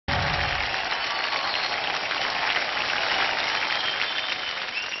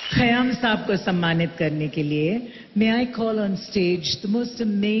खयाम साहब को सम्मानित करने के लिए मे I call on stage the most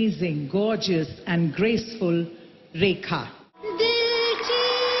amazing, gorgeous and graceful रेखा।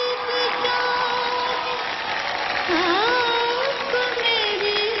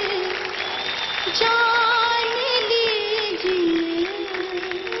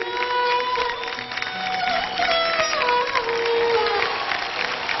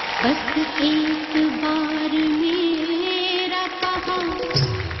 बस एक बार मेरा कहा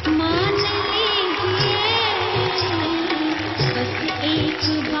मान लीजिए, बस एक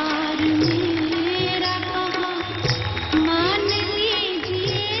बार मेरा कहा मान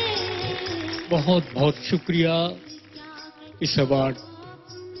लीजिए। बहुत बहुत शुक्रिया इस अवार्ड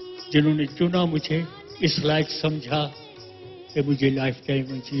जिन्होंने चुना, मुझे इस लायक समझा कि मुझे लाइफ टाइम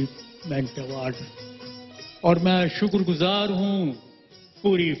अचीवमेंट अवार्ड, और मैं शुक्रगुजार हूं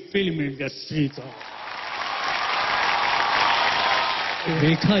पूरी फिल्म इंडस्ट्री का।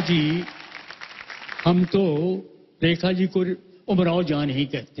 रेखा जी, हम तो रेखा जी को उमराव जान ही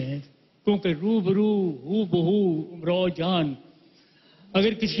कहते हैं, क्योंकि रूबरू हूबहू उमराव जान।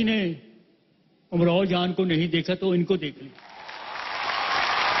 अगर किसी ने उमराव जान को नहीं देखा तो इनको देख लें।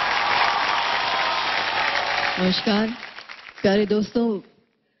 नमस्कार प्यारे दोस्तों,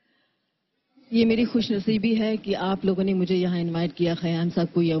 ये मेरी खुशनसीबी है कि आप लोगों ने मुझे यहाँ इनवाइट किया खयाम साहब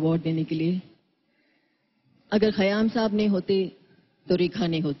को ये अवार्ड देने के लिए। अगर खयाम साहब नहीं होते तो रेखा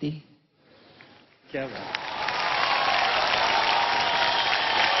नहीं होती। क्या बात।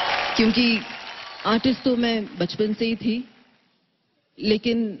 क्योंकि आर्टिस्ट तो मैं बचपन से ही थी,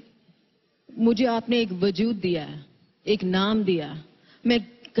 लेकिन मुझे आपने एक वजूद दिया, एक नाम दिया। मैं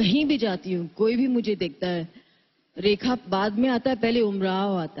कहीं भी जाती हूँ, कोई भी मुझे देखता है, रेखा बाद में आता है, पहले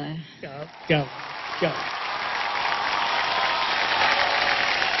उमराव आता है। क्या क्या क्या।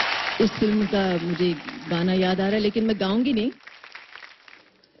 उस फिल्म का मुझे गाना याद आ रहा है, लेकिन मैं गाऊंगी नहीं।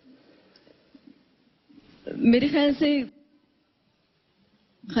 मेरे ख्याल से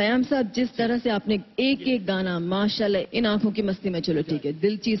खयाम साहब, जिस तरह से आपने एक एक गाना माशाल्लाह, इन आंखों की मस्ती में, चलो ठीक है,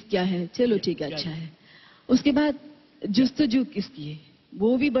 दिल चीज क्या है, चलो ठीक है, अच्छा है। उसके बाद जुस्तजू किसकी है,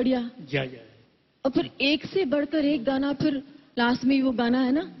 वो भी बढ़िया। और फिर एक से बढ़कर एक गाना, फिर लास्ट में वो गाना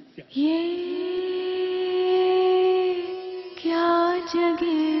है ना, ये क्या जगह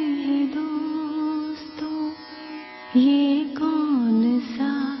है दोस्तों, ये कौन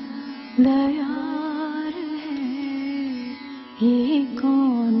सा दयार है, ये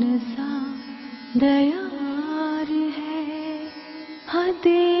कौन सा दयार है,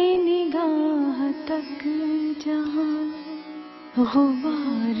 हदे निगाह तक जहां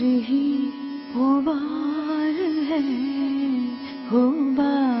गुबार ही गुबार है,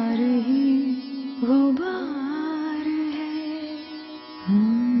 गुबार ही गुबार है।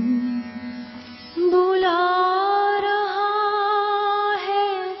 बुला रहा है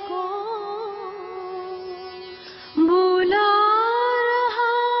कौन, बुला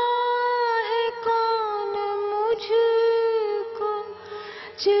रहा है कौन मुझको,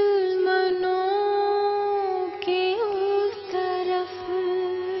 चिलमनों के उस तरफ,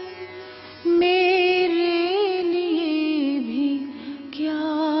 मेरे लिए भी क्या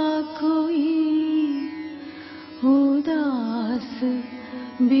कोई उदास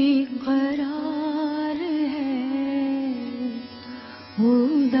बेकरार है,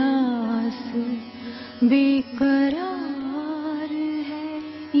 उदास बेकरार है,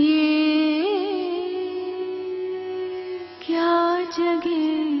 ये क्या जगह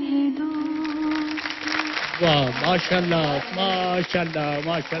है दोस्तों। वाह, माशाल्लाह माशाल्लाह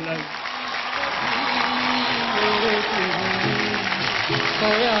माशाल्लाह।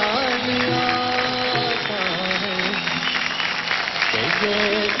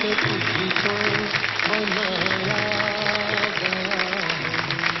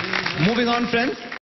 Moving on, friends.